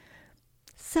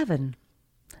 7.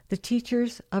 The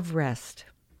Teachers of Rest.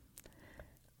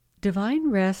 Divine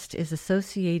rest is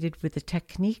associated with the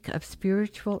technique of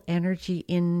spiritual energy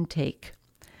intake.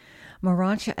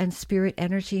 Morontia and spirit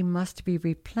energy must be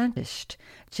replenished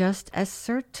just as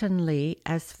certainly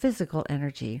as physical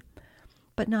energy,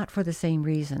 but not for the same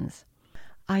reasons.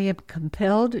 I am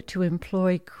compelled to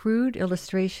employ crude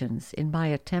illustrations in my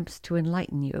attempts to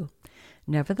enlighten you.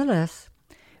 Nevertheless,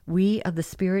 we of the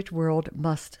spirit world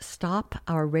must stop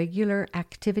our regular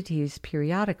activities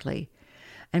periodically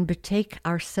and betake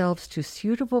ourselves to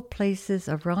suitable places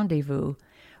of rendezvous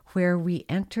where we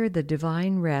enter the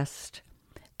divine rest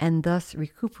and thus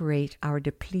recuperate our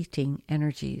depleting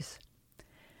energies.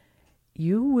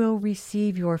 You will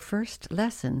receive your first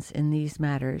lessons in these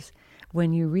matters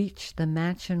when you reach the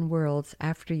mansion worlds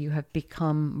after you have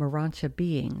become Morontia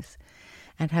beings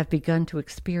and have begun to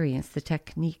experience the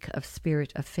technique of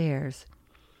spirit affairs.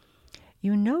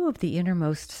 You know of the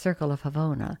innermost circle of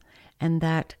Havona, and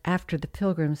that after the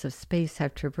pilgrims of space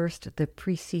have traversed the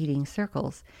preceding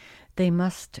circles, they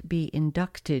must be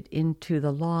inducted into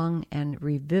the long and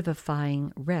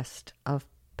revivifying rest of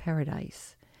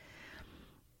paradise.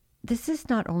 This is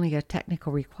not only a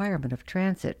technical requirement of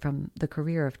transit from the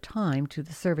career of time to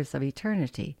the service of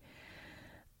eternity,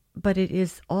 but it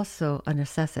is also a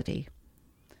necessity,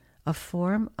 a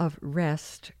form of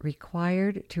rest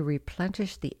required to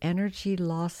replenish the energy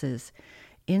losses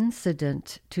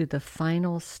incident to the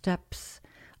final steps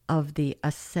of the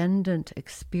ascendant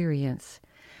experience,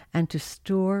 and to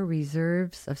store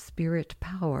reserves of spirit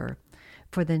power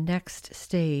for the next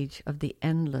stage of the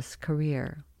endless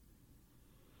career.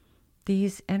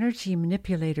 These energy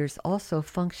manipulators also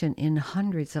function in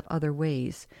hundreds of other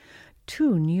ways,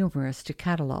 too numerous to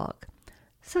catalog,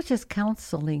 such as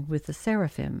counseling with the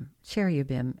seraphim,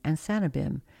 cherubim, and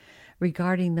sanabim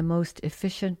regarding the most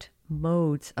efficient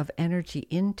modes of energy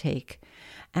intake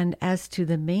and as to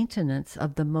the maintenance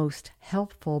of the most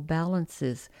helpful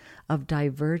balances of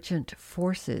divergent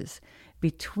forces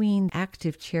between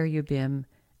active cherubim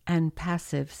and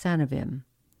passive sanabim.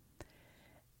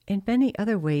 In many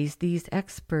other ways, these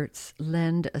experts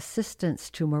lend assistance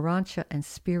to Morontia and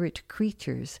spirit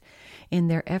creatures in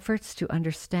their efforts to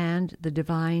understand the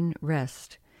divine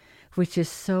rest, which is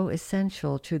so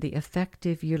essential to the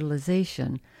effective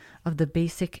utilization of the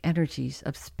basic energies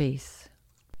of space.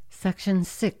 Section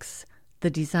 6. The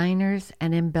Designers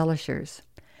and Embellishers.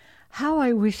 How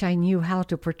I wish I knew how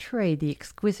to portray the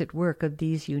exquisite work of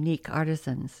these unique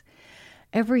artisans.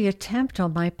 Every attempt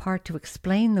on my part to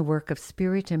explain the work of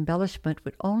spirit embellishment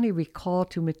would only recall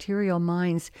to material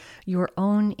minds your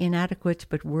own inadequate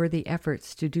but worthy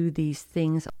efforts to do these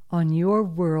things on your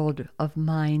world of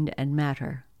mind and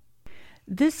matter.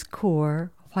 This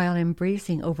core, while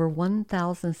embracing over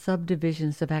 1,000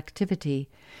 subdivisions of activity,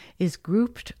 is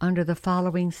grouped under the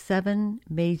following 7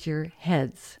 major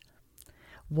heads.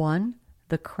 1.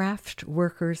 The craft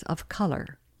workers of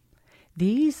color.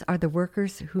 These are the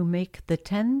workers who make the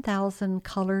 10,000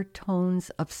 color tones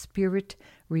of spirit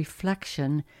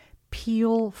reflection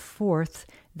peal forth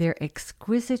their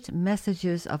exquisite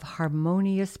messages of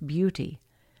harmonious beauty.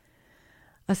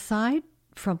 Aside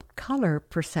from color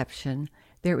perception,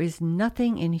 there is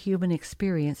nothing in human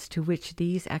experience to which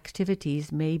these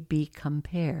activities may be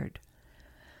compared.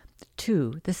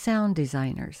 2. The sound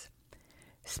designers.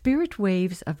 Spirit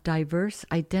waves of diverse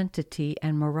identity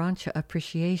and Morontia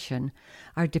appreciation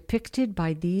are depicted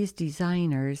by these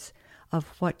designers of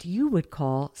what you would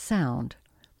call sound.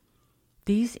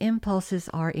 These impulses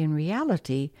are in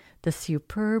reality the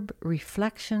superb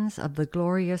reflections of the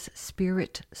glorious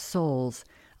spirit souls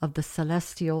of the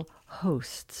celestial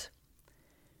hosts.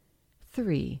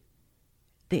 3.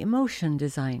 The emotion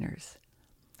designers.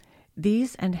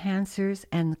 These enhancers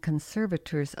and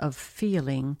conservators of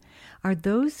feeling are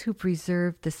those who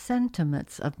preserve the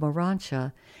sentiments of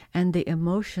Morontia and the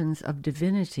emotions of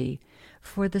divinity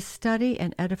for the study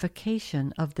and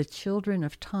edification of the children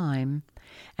of time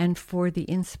and for the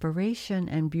inspiration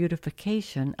and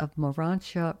beautification of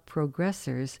Morontia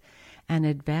progressors and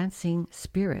advancing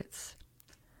spirits.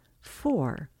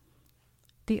 4.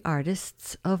 The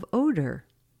artists of odor.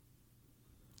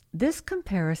 This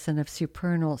comparison of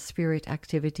supernal spirit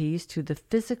activities to the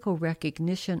physical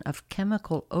recognition of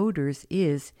chemical odors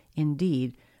is,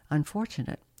 indeed,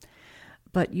 unfortunate.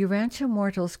 But Urantia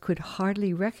mortals could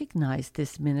hardly recognize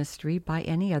this ministry by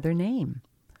any other name.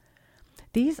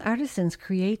 These artisans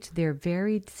create their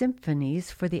varied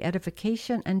symphonies for the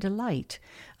edification and delight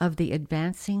of the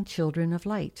advancing children of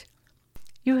light.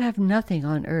 You have nothing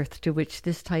on earth to which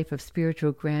this type of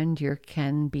spiritual grandeur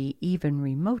can be even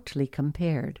remotely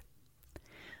compared.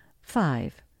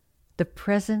 5. The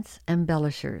presence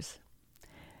embellishers.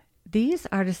 These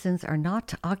artisans are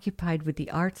not occupied with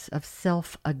the arts of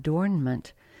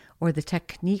self-adornment or the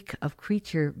technique of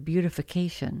creature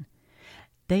beautification.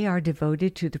 They are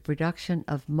devoted to the production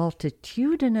of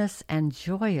multitudinous and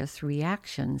joyous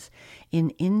reactions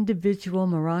in individual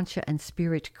Morontia and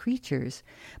spirit creatures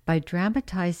by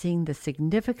dramatizing the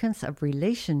significance of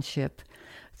relationship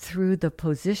through the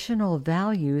positional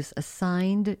values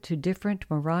assigned to different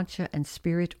Morontia and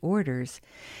spirit orders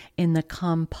in the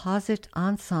composite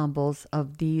ensembles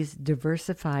of these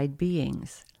diversified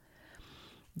beings.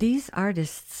 These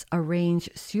artists arrange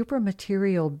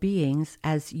supramaterial beings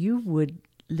as you would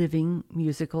living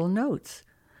musical notes,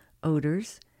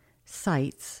 odors,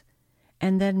 sights,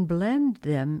 and then blend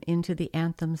them into the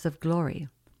anthems of glory.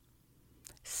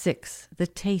 6. The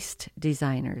taste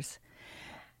designers.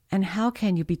 And how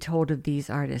can you be told of these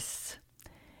artists?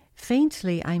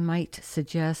 Faintly, I might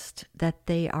suggest that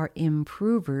they are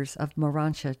improvers of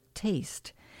Morontia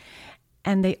taste,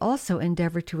 and they also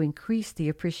endeavor to increase the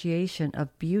appreciation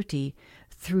of beauty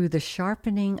through the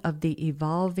sharpening of the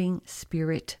evolving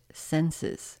spirit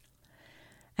senses.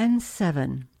 And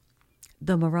 7.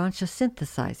 The Morontia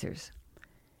synthesizers.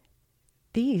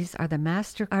 These are the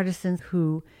master artisans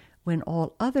who, when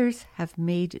all others have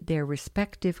made their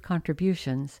respective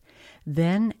contributions,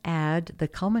 then add the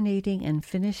culminating and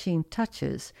finishing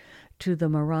touches to the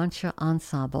Morontia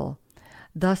ensemble,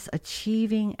 thus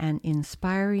achieving an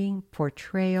inspiring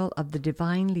portrayal of the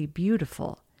divinely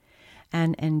beautiful,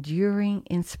 an enduring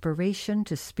inspiration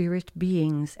to spirit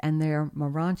beings and their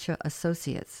Morontia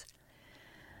associates.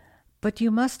 But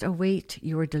you must await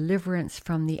your deliverance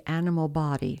from the animal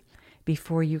body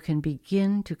before you can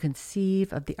begin to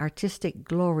conceive of the artistic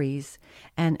glories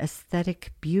and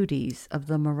aesthetic beauties of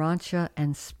the Morontia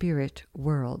and spirit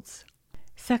worlds.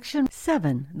 Section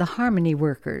 7. The harmony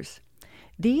workers.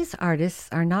 These artists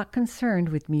are not concerned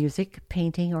with music,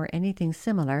 painting, or anything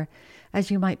similar, as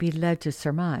you might be led to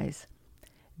surmise.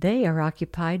 They are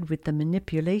occupied with the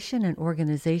manipulation and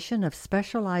organization of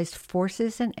specialized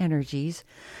forces and energies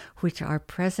which are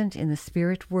present in the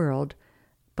spirit world,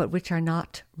 but which are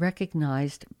not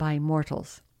recognized by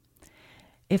mortals.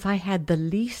 If I had the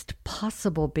least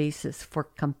possible basis for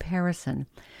comparison,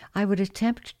 I would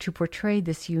attempt to portray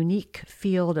this unique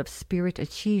field of spirit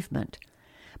achievement,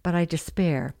 but I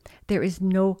despair. There is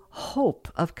no hope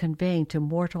of conveying to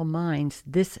mortal minds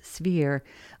this sphere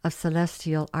of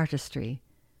celestial artistry.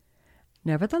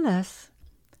 Nevertheless,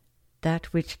 that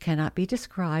which cannot be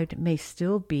described may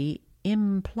still be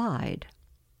implied.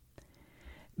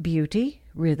 Beauty,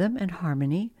 rhythm, and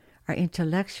harmony are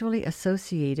intellectually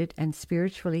associated and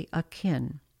spiritually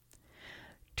akin.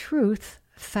 Truth,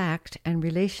 fact, and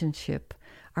relationship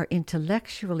are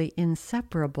intellectually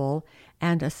inseparable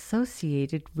and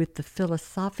associated with the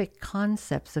philosophic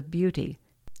concepts of beauty.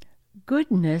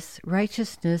 Goodness,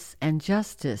 righteousness, and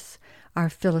justice are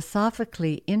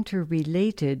philosophically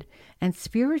interrelated and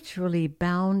spiritually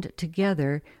bound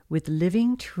together with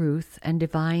living truth and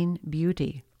divine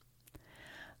beauty.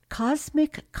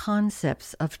 Cosmic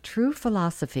concepts of true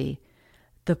philosophy,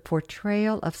 the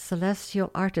portrayal of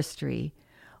celestial artistry,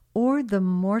 or the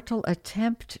mortal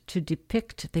attempt to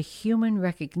depict the human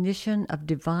recognition of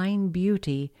divine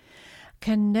beauty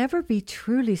can never be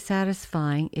truly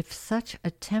satisfying if such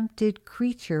attempted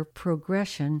creature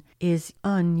progression is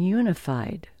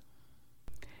ununified.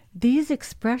 These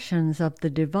expressions of the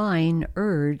divine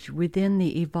urge within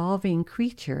the evolving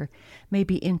creature may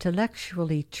be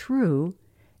intellectually true,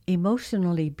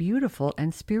 emotionally beautiful,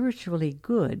 and spiritually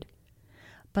good,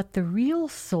 but the real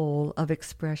soul of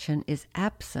expression is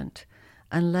absent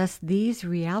unless these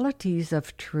realities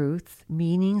of truth,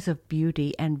 meanings of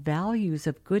beauty, and values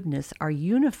of goodness are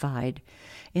unified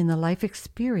in the life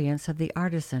experience of the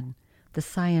artisan, the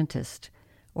scientist,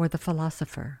 or the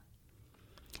philosopher.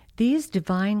 These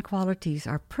divine qualities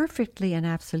are perfectly and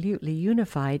absolutely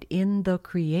unified in the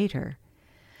Creator,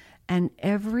 and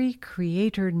every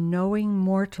creator-knowing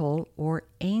mortal or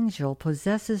angel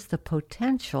possesses the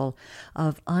potential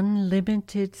of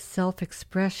unlimited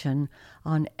self-expression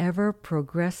on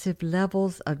ever-progressive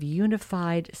levels of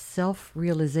unified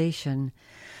self-realization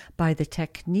by the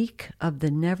technique of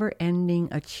the never-ending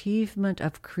achievement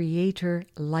of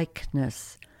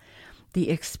creator-likeness, the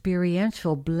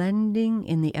experiential blending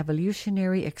in the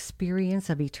evolutionary experience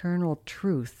of eternal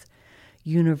truth,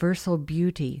 universal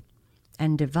beauty,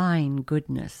 and divine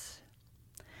goodness.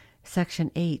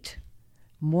 Section 8,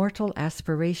 Mortal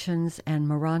Aspirations and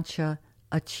Morontia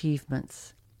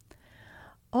Achievements.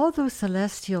 Although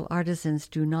celestial artisans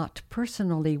do not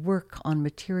personally work on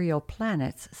material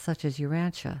planets such as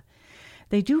Urantia,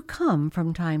 they do come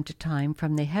from time to time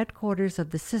from the headquarters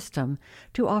of the system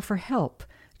to offer help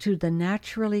to the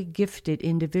naturally gifted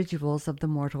individuals of the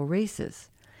mortal races.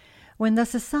 When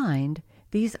thus assigned,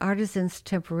 these artisans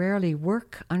temporarily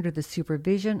work under the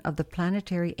supervision of the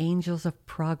planetary angels of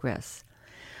progress.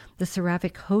 The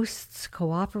seraphic hosts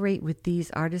cooperate with these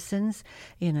artisans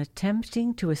in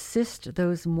attempting to assist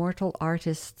those mortal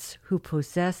artists who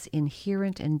possess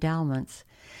inherent endowments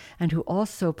and who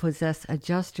also possess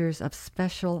adjusters of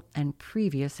special and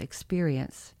previous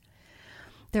experience.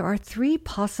 There are 3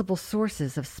 possible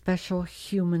sources of special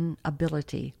human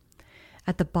ability.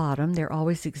 At the bottom, there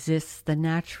always exists the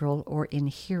natural or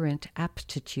inherent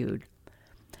aptitude.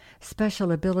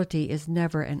 Special ability is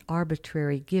never an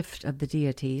arbitrary gift of the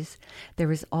deities.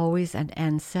 There is always an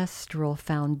ancestral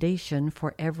foundation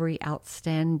for every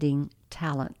outstanding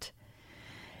talent.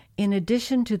 In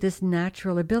addition to this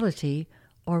natural ability,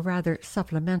 or rather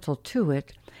supplemental to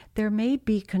it, there may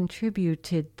be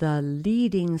contributed the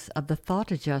leadings of the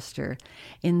thought adjuster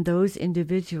in those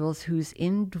individuals whose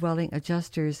indwelling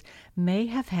adjusters may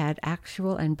have had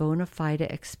actual and bona fide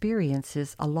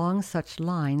experiences along such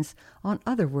lines on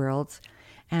other worlds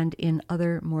and in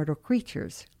other mortal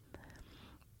creatures.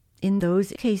 In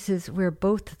those cases where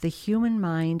both the human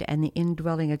mind and the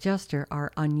indwelling adjuster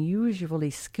are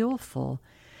unusually skillful,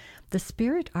 the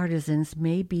spirit artisans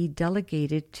may be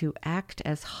delegated to act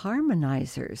as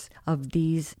harmonizers of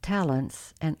these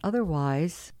talents and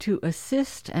otherwise to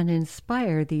assist and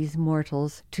inspire these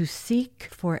mortals to seek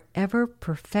for ever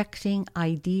perfecting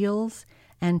ideals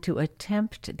and to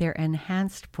attempt their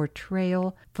enhanced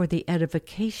portrayal for the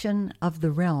edification of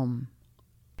the realm.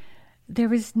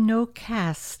 There is no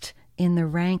caste in the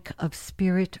rank of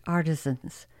spirit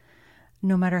artisans.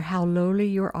 No matter how lowly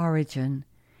your origin,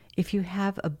 if you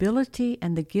have ability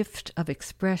and the gift of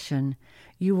expression,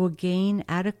 you will gain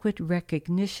adequate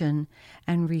recognition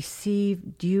and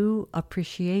receive due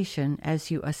appreciation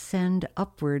as you ascend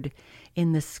upward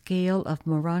in the scale of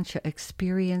Morontia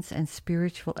experience and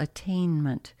spiritual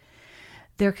attainment.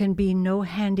 There can be no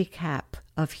handicap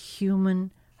of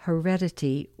human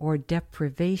heredity or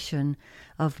deprivation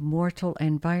of mortal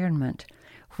environment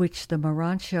which the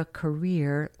Morontia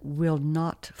career will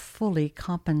not fully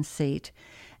compensate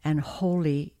and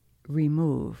wholly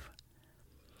remove.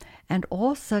 And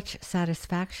all such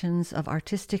satisfactions of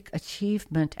artistic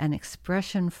achievement and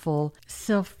expressionful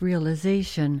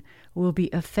self-realization will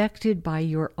be affected by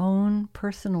your own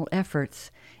personal efforts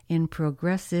in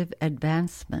progressive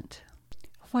advancement.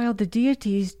 While the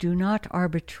deities do not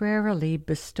arbitrarily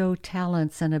bestow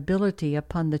talents and ability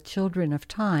upon the children of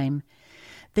time,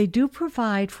 they do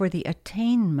provide for the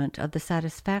attainment of the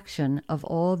satisfaction of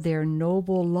all their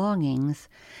noble longings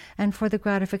and for the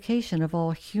gratification of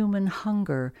all human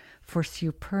hunger for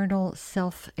supernal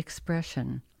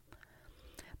self-expression.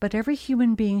 But every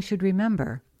human being should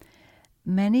remember,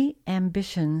 many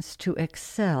ambitions to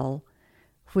excel,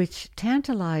 which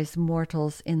tantalize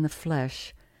mortals in the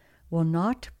flesh, will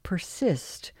not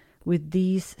persist with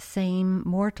these same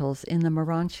mortals in the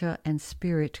Morontia and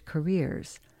spirit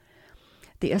careers.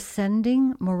 The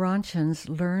ascending Morontians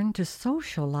learn to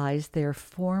socialize their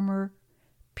former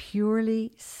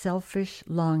purely selfish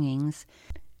longings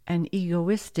and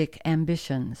egoistic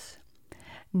ambitions.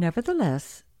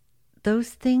 Nevertheless, those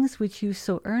things which you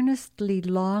so earnestly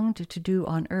longed to do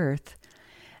on earth,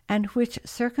 and which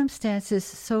circumstances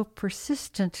so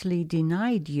persistently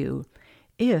denied you,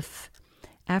 if,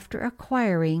 after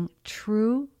acquiring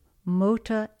true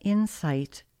mota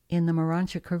insight in the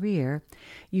Morontia career,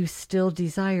 you still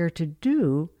desire to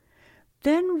do,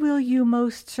 then will you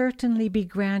most certainly be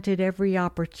granted every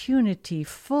opportunity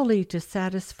fully to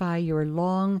satisfy your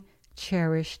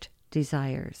long-cherished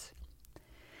desires.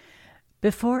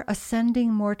 Before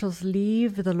ascending mortals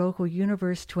leave the local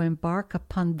universe to embark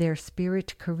upon their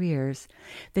spirit careers,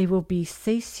 they will be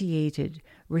satiated,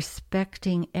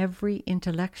 respecting every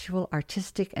intellectual,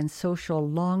 artistic, and social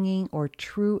longing or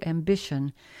true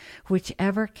ambition,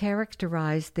 whichever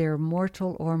characterize their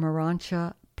mortal or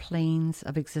Morontia planes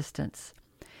of existence.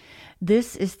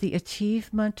 This is the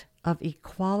achievement of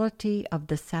equality of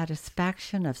the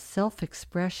satisfaction of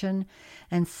self-expression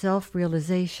and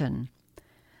self-realization,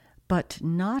 but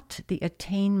not the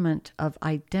attainment of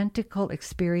identical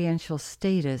experiential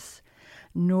status,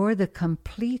 nor the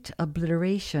complete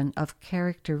obliteration of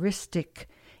characteristic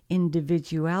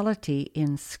individuality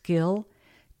in skill,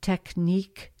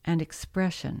 technique, and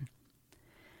expression.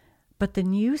 But the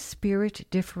new spirit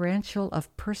differential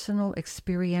of personal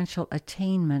experiential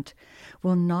attainment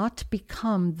will not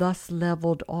become thus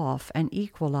leveled off and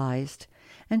equalized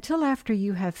until after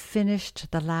you have finished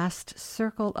the last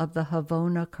circle of the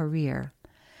Havona career.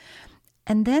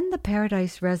 And then the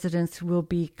paradise residents will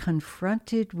be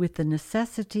confronted with the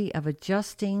necessity of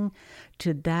adjusting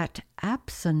to that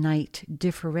absonite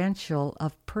differential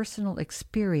of personal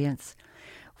experience,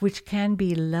 which can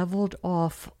be leveled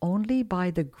off only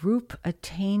by the group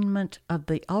attainment of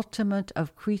the ultimate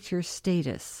of creature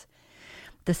status,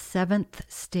 the seventh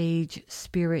stage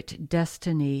spirit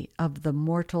destiny of the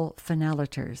mortal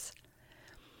finaliters.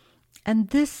 And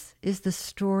this is the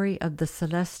story of the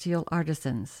celestial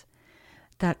artisans,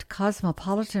 that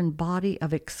cosmopolitan body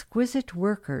of exquisite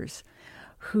workers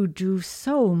who do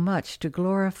so much to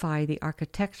glorify the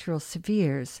architectural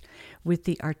spheres with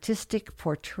the artistic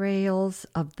portrayals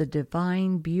of the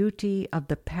divine beauty of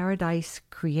the paradise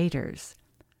creators.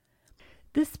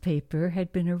 This paper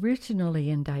had been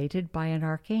originally indited by an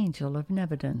archangel of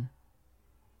Nebadon.